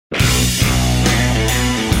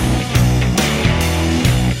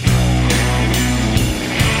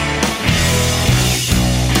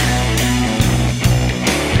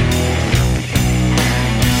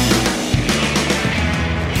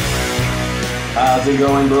How's it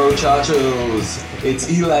going, bro chachos? It's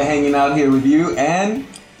Eli hanging out here with you and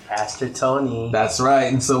Pastor Tony. That's right.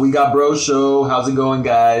 And so we got Bro Show. How's it going,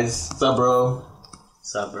 guys? What's up, bro?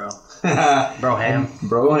 What's up, bro? Bro Ham.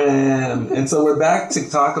 Bro Ham. And so we're back to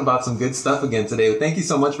talk about some good stuff again today. Thank you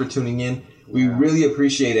so much for tuning in. We really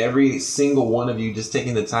appreciate every single one of you just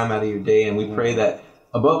taking the time out of your day. And we pray that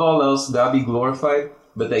above all else, God be glorified,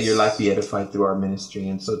 but that your life be edified through our ministry.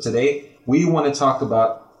 And so today we want to talk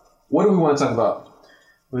about, what do we want to talk about?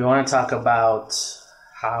 We want to talk about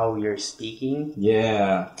how you're speaking.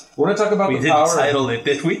 Yeah. We want to talk about the power. We didn't title it,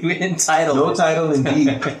 did we? We didn't title it. No title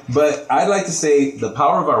indeed. But I'd like to say the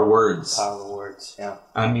power of our words. Power of words, yeah.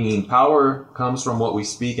 I mean, power comes from what we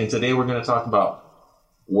speak. And today we're going to talk about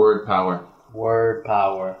word power. Word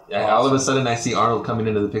power. Yeah, awesome. All of a sudden I see Arnold coming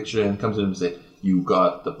into the picture and comes in and say, "You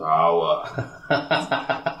got the power."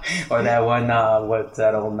 Or that one, what's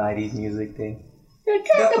that old 90s music thing? You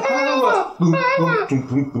got the power. Boom, boom, boom,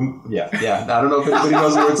 boom, boom. Yeah. I don't know if anybody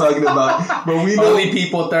knows what we're talking about, but we know. Only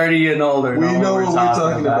people 30 and older know we know what we're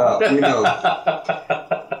talking about. We know.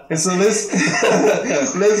 And so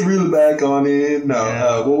let's reel back on it.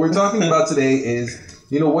 No, what we're talking about today is,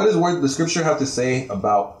 what does the scripture have to say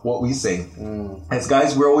about what we say? As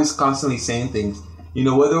guys, we're always constantly saying things,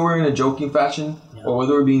 whether we're in a joking fashion or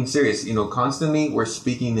whether we're being serious, constantly we're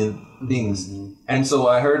speaking in things. And so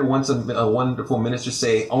I heard once a wonderful minister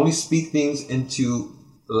say, only speak things into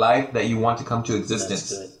life that you want to come to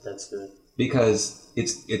existence. That's good. Because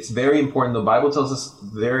it's very important. The Bible tells us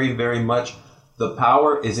very, very much the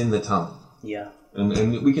power is in the tongue. Yeah.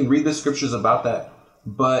 And we can read the scriptures about that.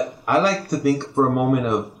 But I like to think for a moment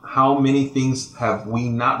of how many things have we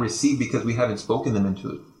not received because we haven't spoken them into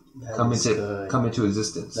it. Come into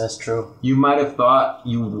existence. That's true. You might have thought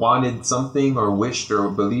you wanted something or wished or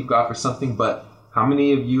believed God for something, but how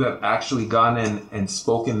many of you have actually gone and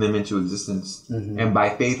spoken them into existence and by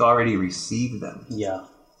faith already received them? Yeah.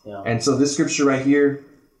 And so this scripture right here,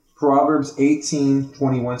 Proverbs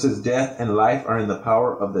 18:21 says, "Death and life are in the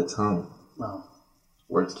power of the tongue." Wow.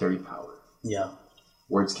 Words carry power. Yeah.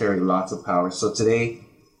 Words carry lots of power. So today,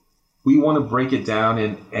 we want to break it down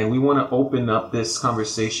and we want to open up this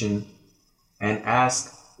conversation and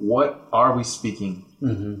ask, what are we speaking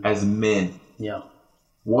as men? Yeah.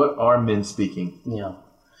 What are men speaking? Yeah.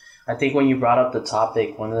 I think when you brought up the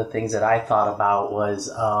topic, one of the things that I thought about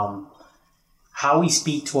was how we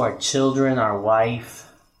speak to our children, our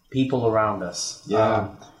wife, people around us. Yeah.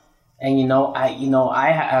 And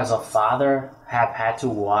I as a father have had to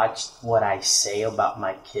watch what I say about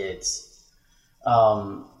my kids.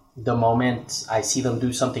 The moment I see them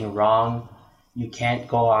do something wrong, you can't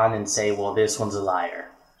go on and say, well, this one's a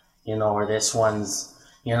liar, or this one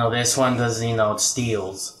does,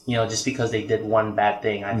 steals, just because they did one bad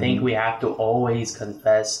thing. I think we have to always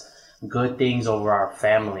confess good things over our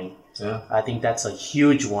family. Yeah. I think that's a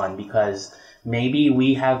huge one because maybe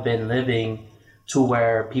we have been living to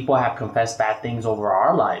where people have confessed bad things over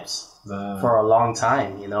our lives for a long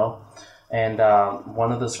time, And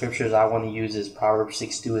one of the scriptures I want to use is Proverbs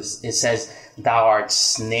 6:2. It says, "Thou art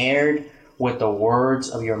snared with the words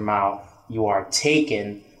of your mouth. You are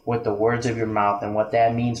taken with the words of your mouth." And what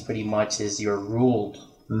that means pretty much is you're ruled.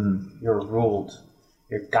 You're ruled.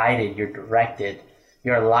 You're guided. You're directed.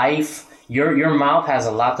 Your life, your mouth has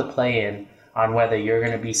a lot to play in on whether you're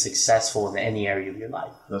going to be successful in any area of your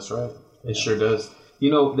life. That's right. It sure does.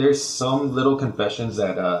 There's some little confessions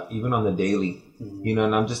that even on the daily,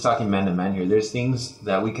 and I'm just talking man to man here. There's things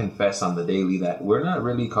that we confess on the daily that we're not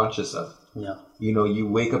really conscious of. Yeah. You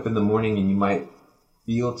wake up in the morning and you might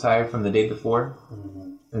feel tired from the day before.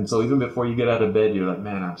 And so even before you get out of bed, you're like,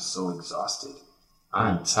 man, I'm so exhausted.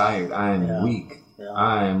 I'm tired. I'm weak. Yeah.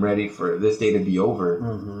 I am ready for this day to be over.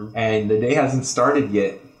 And the day hasn't started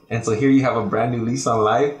yet. And so here you have a brand new lease on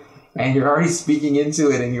life. And you're already speaking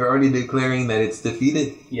into it, and you're already declaring that it's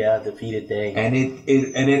defeated. Yeah, defeated day. And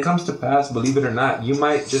it comes to pass, believe it or not. You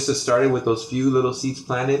might just have started with those few little seeds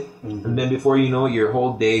planted, and then before you know it, your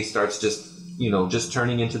whole day starts just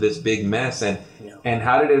turning into this big mess. And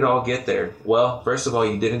how did it all get there? Well, first of all,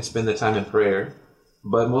 you didn't spend the time in prayer,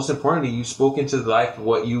 but most importantly, you spoke into life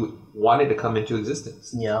what you wanted to come into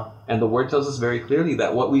existence. Yeah. And the Word tells us very clearly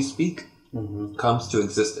that what we speak comes to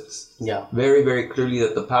existence. Yeah. Very, very clearly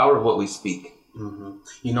that the power of what we speak.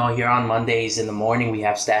 Here on Mondays in the morning, we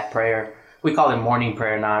have staff prayer. We call it morning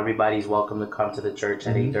prayer now. Everybody's welcome to come to the church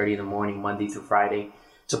at 8:30 in the morning, Monday through Friday,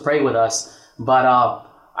 to pray with us. But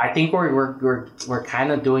I think we're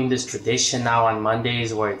kind of doing this tradition now on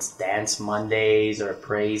Mondays where it's Dance Mondays or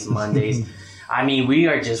Praise Mondays. I mean, we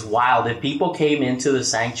are just wild. If people came into the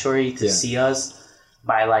sanctuary to see us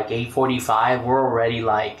by like 8:45, we're already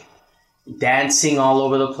like dancing all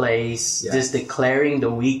over the place, just declaring the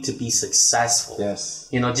week to be successful. Yes.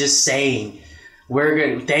 Just saying, we're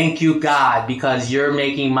good. Thank you, God, because you're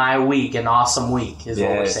making my week an awesome week, is what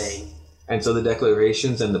we're saying. And so the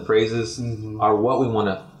declarations and the praises are what we want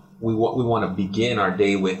to begin our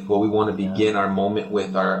day with, what we want to begin our moment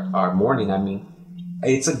with, our morning. I mean,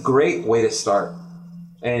 it's a great way to start.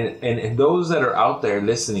 And those that are out there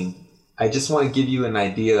listening, I just want to give you an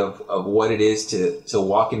idea of what it is to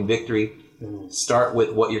walk in victory. Start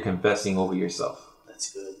with what you're confessing over yourself.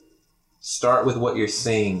 That's good. Start with what you're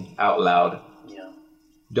saying out loud. Yeah.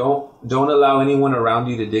 Don't allow anyone around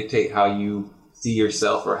you to dictate how you see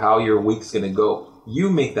yourself or how your week's going to go. You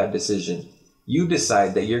make that decision. You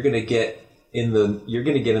decide that you're going to get in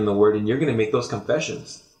the word, and you're going to make those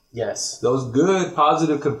confessions. Yes. Those good,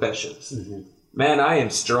 positive confessions. Man, I am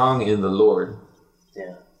strong in the Lord.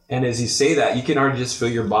 Yeah. And as you say that, you can already just feel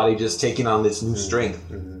your body just taking on this new strength.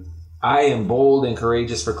 I am bold and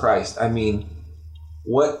courageous for Christ. I mean,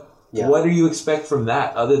 what do you expect from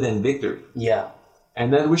that other than victory? Yeah.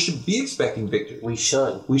 And then we should be expecting victory. We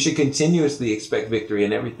should. We should continuously expect victory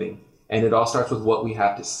in everything. And it all starts with what we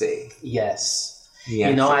have to say. Yes.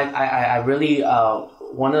 I really,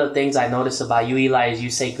 one of the things I notice about you, Eli, is you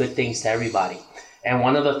say good things to everybody. And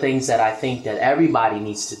one of the things that I think that everybody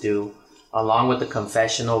needs to do, along with the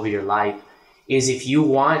confession over your life, is if you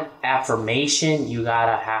want affirmation, you're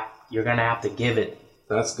gonna have to give it.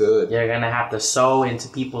 That's good. You're gonna have to sow into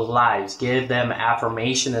people's lives, give them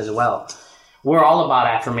affirmation as well. We're all about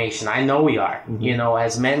affirmation. I know we are.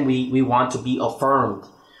 As men, we want to be affirmed.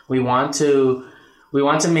 We want to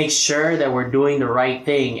make sure that we're doing the right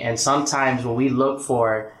thing. And sometimes what we look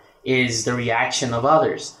for is the reaction of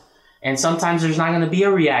others. And sometimes there's not going to be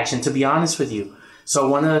a reaction, to be honest with you. So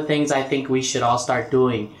one of the things I think we should all start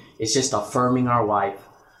doing is just affirming our wife,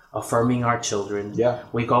 affirming our children. Yeah.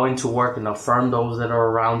 We go into work and affirm those that are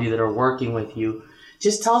around you, that are working with you.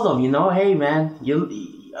 Just tell them, hey, man,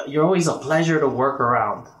 you're always a pleasure to work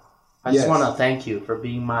around. I just want to thank you for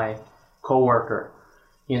being my coworker,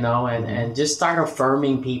 and just start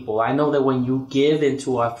affirming people. I know that when you give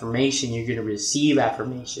into affirmation, you're going to receive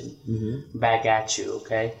affirmation back at you,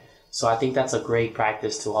 okay? So I think that's a great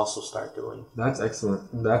practice to also start doing. That's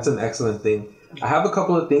excellent. That's an excellent thing. I have a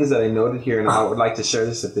couple of things that I noted here, and I would like to share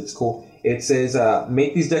this if it's cool. It says,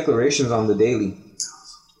 make these declarations on the daily.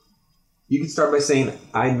 You can start by saying,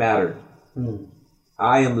 I matter.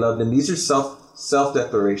 I am loved. And these are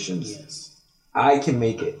self-declarations. Yes. I can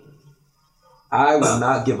make it. I will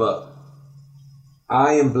not give up.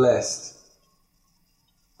 I am blessed.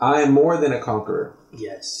 I am more than a conqueror.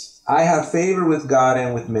 Yes. I have favor with God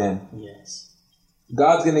and with men. Yes.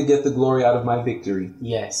 God's going to get the glory out of my victory.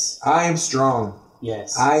 Yes. I am strong.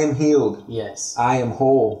 Yes. I am healed. Yes. I am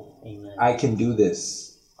whole. Amen. I can do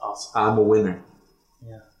this. Awesome. I'm a winner.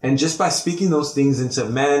 Yeah. And just by speaking those things into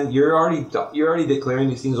man, you're already declaring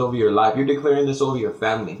these things over your life. You're declaring this over your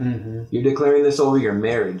family. You're declaring this over your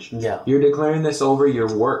marriage. Yeah. You're declaring this over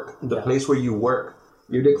your work, the place where you work.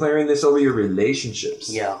 You're declaring this over your relationships.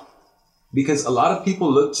 Yeah. Because a lot of people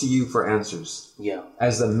look to you for answers. Yeah.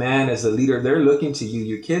 As a man, as a leader, they're looking to you.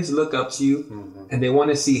 Your kids look up to you and they want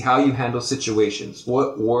to see how you handle situations.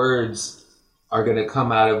 What words are going to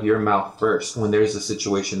come out of your mouth first when there's a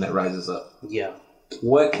situation that rises up? Yeah.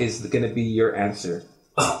 What is going to be your answer?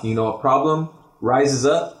 A problem rises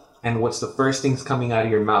up, and what's the first things coming out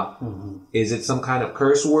of your mouth? Is it some kind of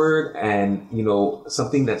curse word and,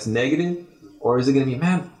 something that's negative? Or is it going to be,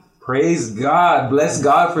 man, praise God, bless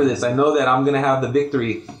God for this. I know that I'm going to have the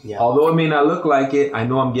victory. Yeah. Although it may not look like it, I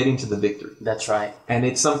know I'm getting to the victory. That's right. And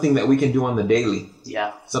it's something that we can do on the daily.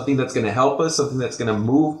 Yeah. Something that's going to help us, something that's going to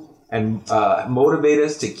move and motivate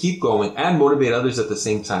us to keep going and motivate others at the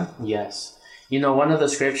same time. Yes. One of the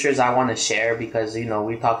scriptures I want to share, because,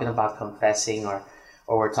 we're talking about confessing or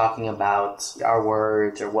we're talking about our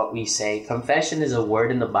words or what we say. Confession is a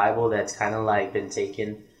word in the Bible that's kind of like been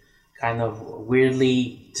taken kind of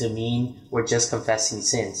weirdly to mean we're just confessing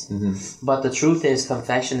sins. But the truth is,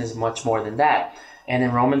 confession is much more than that. And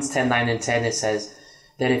in Romans 10:9 and 10, it says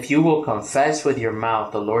that if you will confess with your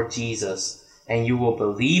mouth the Lord Jesus, and you will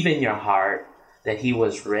believe in your heart that he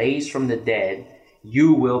was raised from the dead,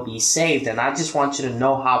 you will be saved. And I just want you to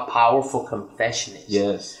know how powerful confession is.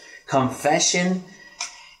 Yes. Confession,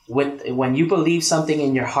 when you believe something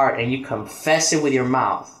in your heart and you confess it with your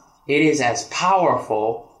mouth, it is as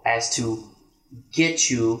powerful as to get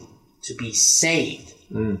you to be saved,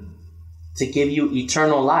 to give you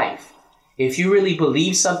eternal life. If you really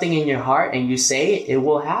believe something in your heart and you say it, it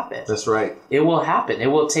will happen. That's right. It will happen. It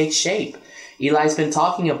will take shape. Eli's been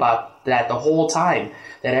talking about that the whole time,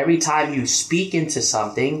 that every time you speak into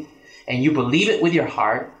something, and you believe it with your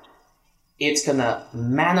heart, it's going to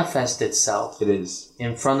manifest itself. It is.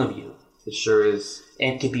 In front of you. It sure is.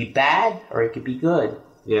 And it could be bad or it could be good.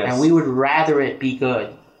 Yes. And we would rather it be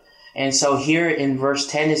good. And so here in verse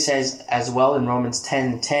 10 it says as well, in Romans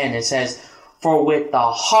 10:10, it says, "For with the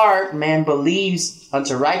heart man believes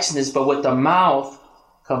unto righteousness, but with the mouth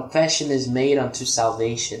confession is made unto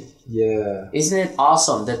salvation." Yeah. Isn't it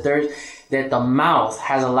awesome that the mouth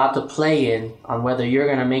has a lot to play in on whether you're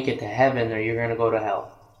going to make it to heaven or you're going to go to hell?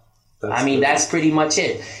 That's pretty much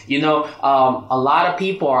it. A lot of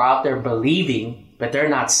people are out there believing, but they're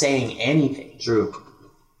not saying anything. True.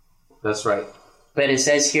 That's right. But it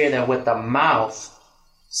says here that with the mouth,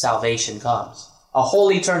 salvation comes. A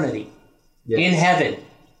whole eternity in heaven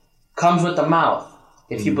comes with the mouth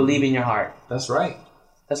if you believe in your heart. That's right.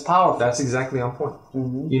 That's powerful. That's exactly on point.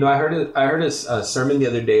 Mm-hmm. I heard a sermon the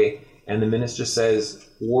other day, and the minister says,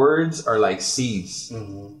 words are like seeds.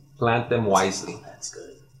 Mm-hmm. Plant them wisely. That's good.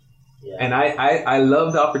 Yeah. And I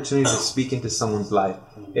love the opportunity to speak into someone's life.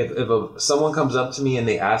 If someone comes up to me and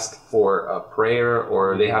they ask for a prayer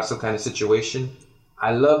or they have some kind of situation,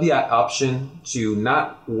 I love the option to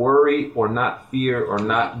not worry or not fear or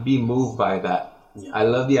not be moved by that. Yeah. I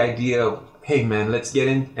love the idea of, hey man, let's get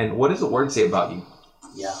in. And what does the word say about you?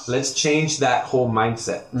 Yeah. Let's change that whole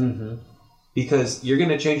mindset. Mm-hmm. Because you're going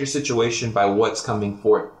to change your situation by what's coming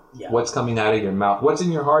forth. Yeah. What's coming out of your mouth. What's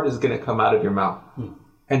in your heart is going to come out of your mouth.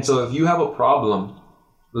 And so if you have a problem,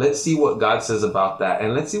 let's see what God says about that.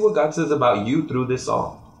 And let's see what God says about you through this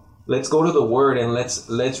all. Let's go to the word and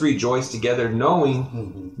let's rejoice together,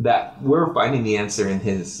 knowing that we're finding the answer in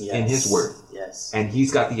his word. Yes. And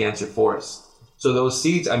he's got the answer for us. So those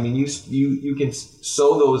seeds, you can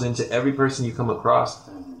sow those into every person you come across.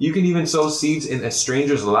 You can even sow seeds in a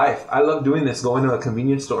stranger's life. I love doing this, going to a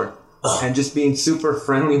convenience store and just being super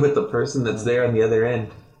friendly with the person that's there on the other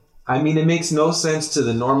end. It makes no sense to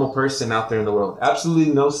the normal person out there in the world.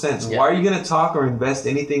 Absolutely no sense. Yeah. Why are you going to talk or invest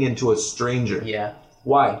anything into a stranger? Yeah.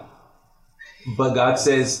 Why? But God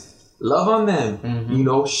says, love on them.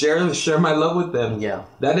 Mm-hmm. Share my love with them. Yeah.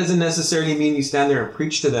 That doesn't necessarily mean you stand there and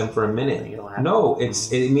preach to them for a minute. No,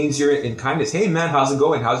 it means you're in kindness. Hey man, how's it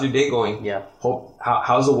going? How's your day going? Yeah.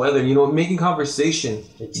 How's the weather? Making conversation.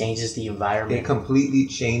 It changes the environment. It completely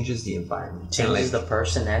changes the environment. Changes the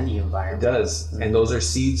person and the environment. It does. Mm-hmm. And those are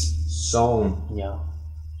seeds sown. Yeah.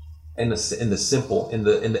 In the simple, in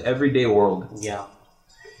the everyday world. Yeah.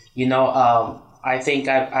 I think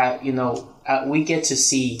we get to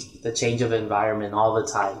see the change of environment all the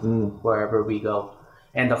time, wherever we go.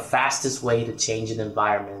 And the fastest way to change an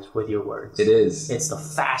environment is with your words. It is. It's the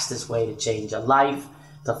fastest way to change a life,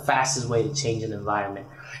 the fastest way to change an environment.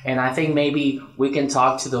 And I think maybe we can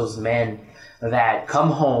talk to those men that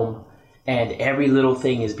come home and every little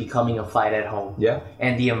thing is becoming a fight at home. Yeah.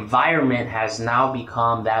 And the environment has now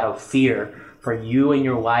become that of fear for you and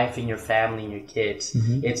your wife and your family and your kids.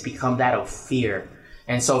 Mm-hmm. It's become that of fear.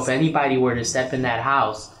 And so if anybody were to step in that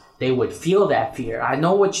house, they would feel that fear. I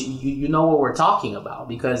know what you know what we're talking about,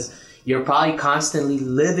 because you're probably constantly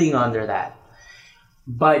living under that.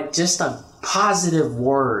 But just a positive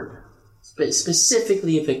word,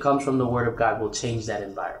 specifically if it comes from the Word of God, will change that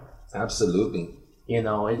environment. Absolutely.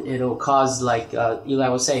 It'll cause, like Eli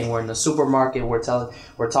was saying, we're in the supermarket, we're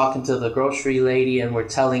talking to the grocery lady and we're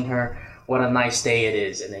telling her what a nice day it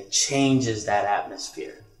is, and it changes that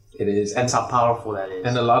atmosphere. It is. That's how powerful that is.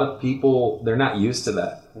 And a lot of people, they're not used to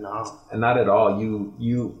that. No. And not at all.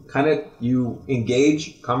 You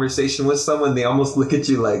engage conversation with someone, they almost look at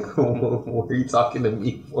you like, what are you talking to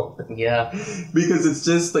me for? Yeah. Because it's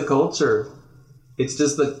just the culture. It's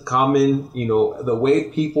just the common, the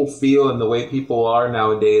way people feel and the way people are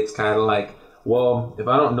nowadays. It's kind of like, well, if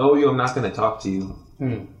I don't know you, I'm not going to talk to you.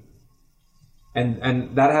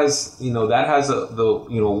 And that has,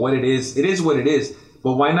 what it is. It is what it is.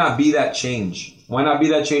 But why not be that change? Why not be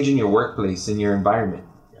that change in your workplace, in your environment?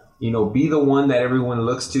 Yeah. Be the one that everyone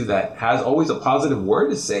looks to, that has always a positive word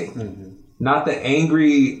to say. Mm-hmm. Not the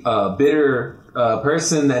angry, bitter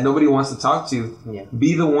person that nobody wants to talk to. Yeah.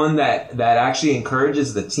 Be the one that actually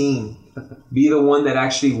encourages the team. Be the one that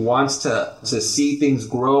actually wants to see things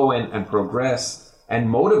grow and progress and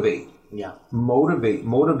motivate. Yeah. Motivate,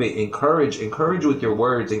 encourage with your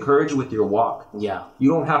words, encourage with your walk. Yeah. You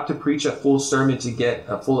don't have to preach a full sermon to get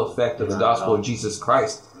a full effect of the gospel of Jesus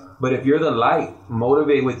Christ. But if you're the light,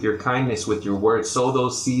 motivate with your kindness, with your words, sow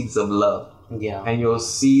those seeds of love. Yeah. And you'll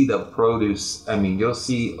see the produce. You'll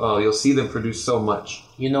see them produce so much.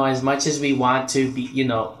 As much as we want to be,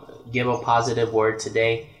 give a positive word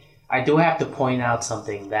today, I do have to point out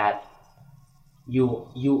something, that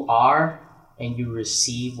you are and you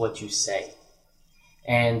receive what you say.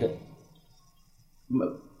 And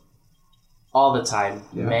all the time,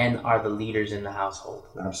 men are the leaders in the household.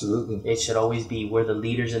 Absolutely. It should always be, we're the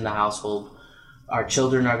leaders in the household. Our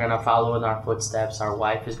children are going to follow in our footsteps. Our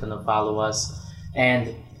wife is going to follow us.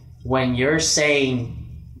 And when you're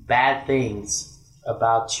saying bad things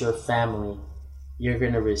about your family, you're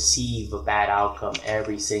going to receive a bad outcome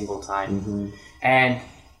every single time. Mm-hmm. And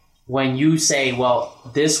when you say,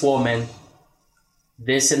 well, this woman,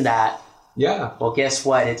 this and that, well, guess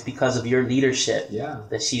what? It's because of your leadership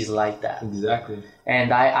that she's like that. Exactly.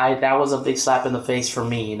 And I that was a big slap in the face for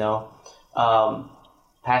me, you know.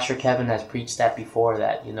 Pastor Kevin has preached that before,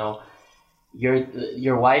 that, you know,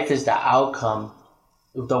 your wife is the outcome.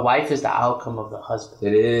 The wife is the outcome of the husband.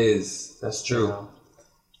 It is. That's true. You know?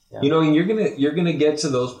 You know, and you're gonna get to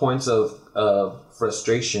those points of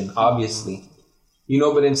frustration, obviously. Mm-hmm. You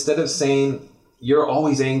know, but instead of saying you're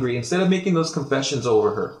always angry, instead of making those confessions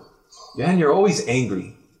over her, man, you're always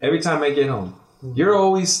angry every time I get home. Mm-hmm. You're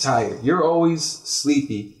always tired. You're always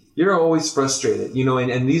sleepy. You're always frustrated. You know,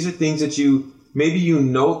 and these are things that maybe you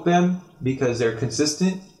note them because they're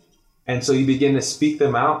consistent, and so you begin to speak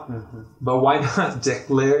them out. Mm-hmm. But why not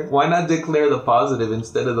declare the positive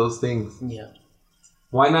instead of those things? Yeah.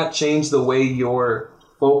 Why not change the way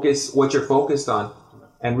what you're focused on,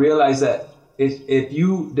 and realize that if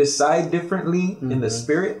you decide differently in the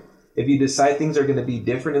spirit, if you decide things are going to be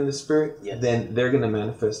different in the spirit, then they're going to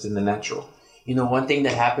manifest in the natural. You know, one thing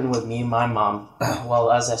that happened with me and my mom, well,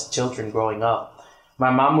 us as children growing up,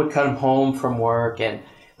 my mom would come home from work and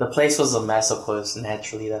the place was a mess, of course.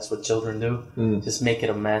 Naturally, that's what children do. Just make it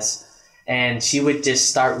a mess. And she would just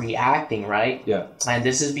start reacting, right? Yeah. And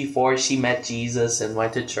this is before she met Jesus and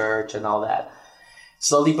went to church and all that.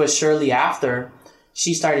 Slowly but surely after,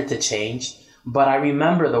 she started to change. But I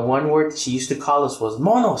remember the one word she used to call us was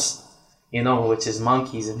monos, you know, which is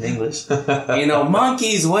monkeys in English. You know,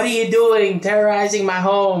 monkeys, what are you doing? Terrorizing my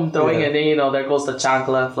home, throwing it in, you know, there goes the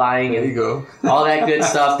chancla flying. There you go. All that good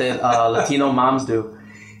stuff that Latino moms do.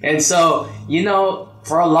 And so, you know,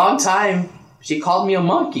 for a long time, she called me a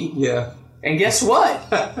monkey. Yeah. And guess what?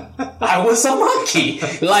 I was a monkey.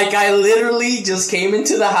 Like, I literally just came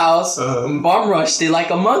into the house, bum rushed it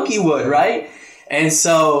like a monkey would, right? And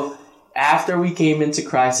so after we came into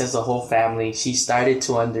Christ as a whole family, she started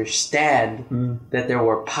to understand that there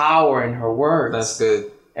were power in her words. That's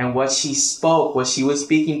good. And what she spoke, she was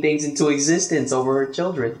speaking things into existence over her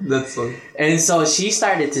children. That's good. And so she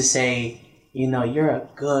started to say, you know, you're a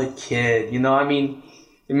good kid. You know, I mean,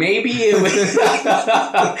 maybe it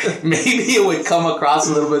would come across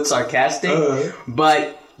a little bit sarcastic,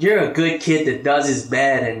 but you're a good kid that does his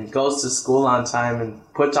bed and goes to school on time and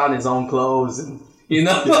puts on his own clothes, and you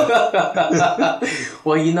know.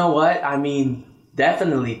 Well, you know what? I mean,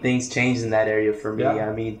 definitely things changed in that area for me. Yeah.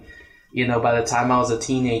 I mean, you know, by the time I was a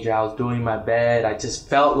teenager, I was doing my bed. I just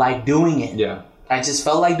felt like doing it. Yeah. I just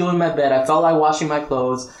felt like doing my bed. I felt like washing my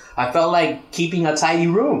clothes. I felt like keeping a tidy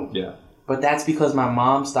room. Yeah. But that's because my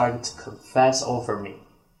mom started to confess over me,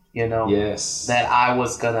 you know, that I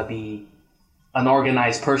was going to be an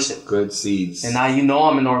organized person. Good seeds. And now you know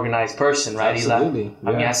I'm an organized person, right, Absolutely.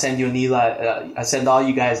 Eli? I mean, I send you an Eli. I send all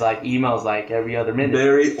you guys like emails like every other minute.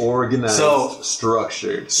 Very organized. So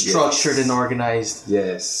structured and organized.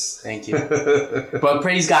 Yes. Thank you. But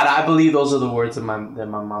praise God, I believe those are the words that my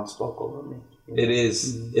mom spoke over me. It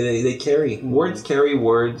is. Mm-hmm. They carry. Mm-hmm. Words carry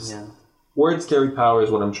words. Yeah. Words carry power is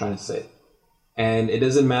what I'm trying to say. And it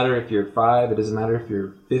doesn't matter if you're 5. It doesn't matter if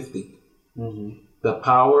you're 50. Mm-hmm. The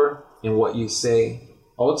power in what you say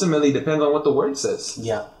ultimately depends on what the word says.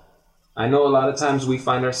 Yeah. I know a lot of times we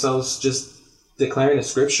find ourselves just declaring a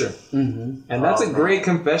scripture. Mm-hmm. And that's a great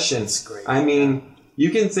confession. It's great. I mean,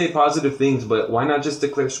 you can say positive things, but why not just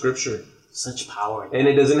declare scripture? Such power. And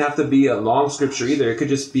it doesn't have to be a long scripture either. It could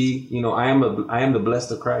just be, you know, I am the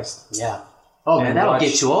blessed of Christ. Yeah. Oh, and man, that'll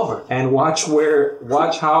get you over. And watch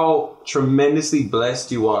how tremendously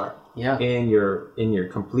blessed you are. Yeah. In your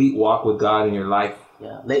complete walk with God in your life.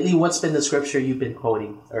 Yeah. Lately, what's been the scripture you've been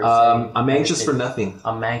quoting? Or I'm anxious for nothing.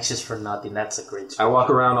 I'm anxious for nothing. That's a great scripture. I walk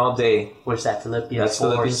around all day. What's that? Philippians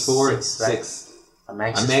 6. I'm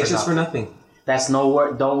anxious for nothing. That's no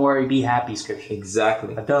word. Don't worry, be happy scripture.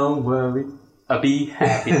 Exactly. Don't worry, be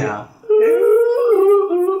happy now.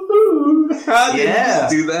 How did you just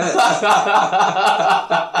do that?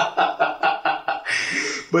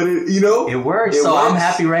 But it works. So works. I'm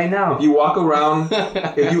happy right now. If you walk around,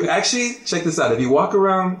 if you actually check this out, if you walk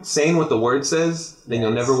around saying what the word says, then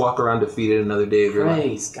you'll never walk around defeated another day of your life.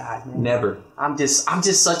 Praise God, man. Never. I'm just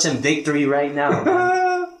such in victory right now.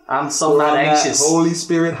 Man. I'm so not anxious. Holy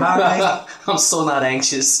Spirit high. I'm so not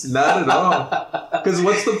anxious. Not at all. Because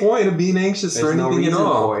what's the point of being anxious for anything at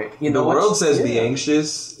all? The world says be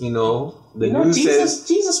anxious. The news says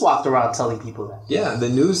Jesus walked around telling people that. Yeah, the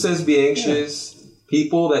news says be anxious. Yeah.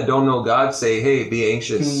 People that don't know God say, "Hey, be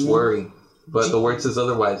anxious, worry." But the word says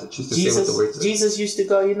otherwise. It used to say what the word says. Jesus used to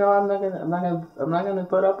go, I'm not gonna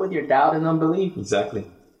put up with your doubt and unbelief. Exactly.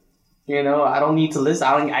 I don't need to listen.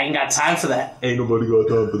 I ain't got time for that. Ain't nobody got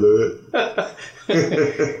time for that.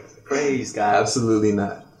 Praise God. Absolutely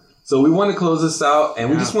not. So we want to close this out, and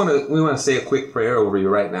we want to say a quick prayer over you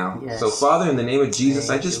right now. Yes. So Father, in the name of Jesus,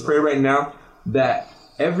 I just pray right now that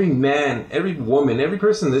every man, every woman, every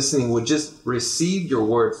person listening would just receive your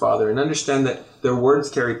word, Father, and understand that their words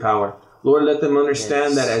carry power. Lord, let them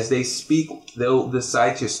understand that as they speak, they'll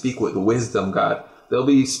decide to speak with wisdom, God. They'll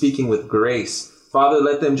be speaking with grace. Father,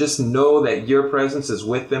 let them just know that your presence is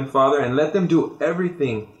with them, Father, and let them do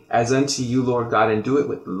everything as unto you, Lord God, and do it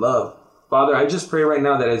with love. Father, I just pray right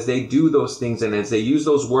now that as they do those things and as they use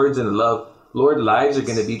those words in love, Lord, lives are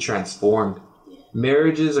going to be transformed.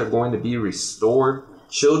 Marriages are going to be restored.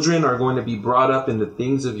 Children are going to be brought up in the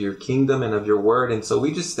things of your kingdom and of your word. And so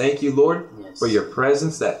we just thank you, Lord, for your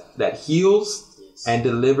presence that heals and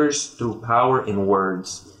delivers through power in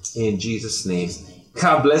words. In Jesus' name.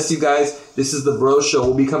 God bless you guys. This is the Bro Show.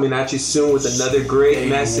 We'll be coming at you soon with another great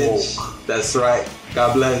message. That's right.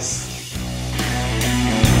 God bless.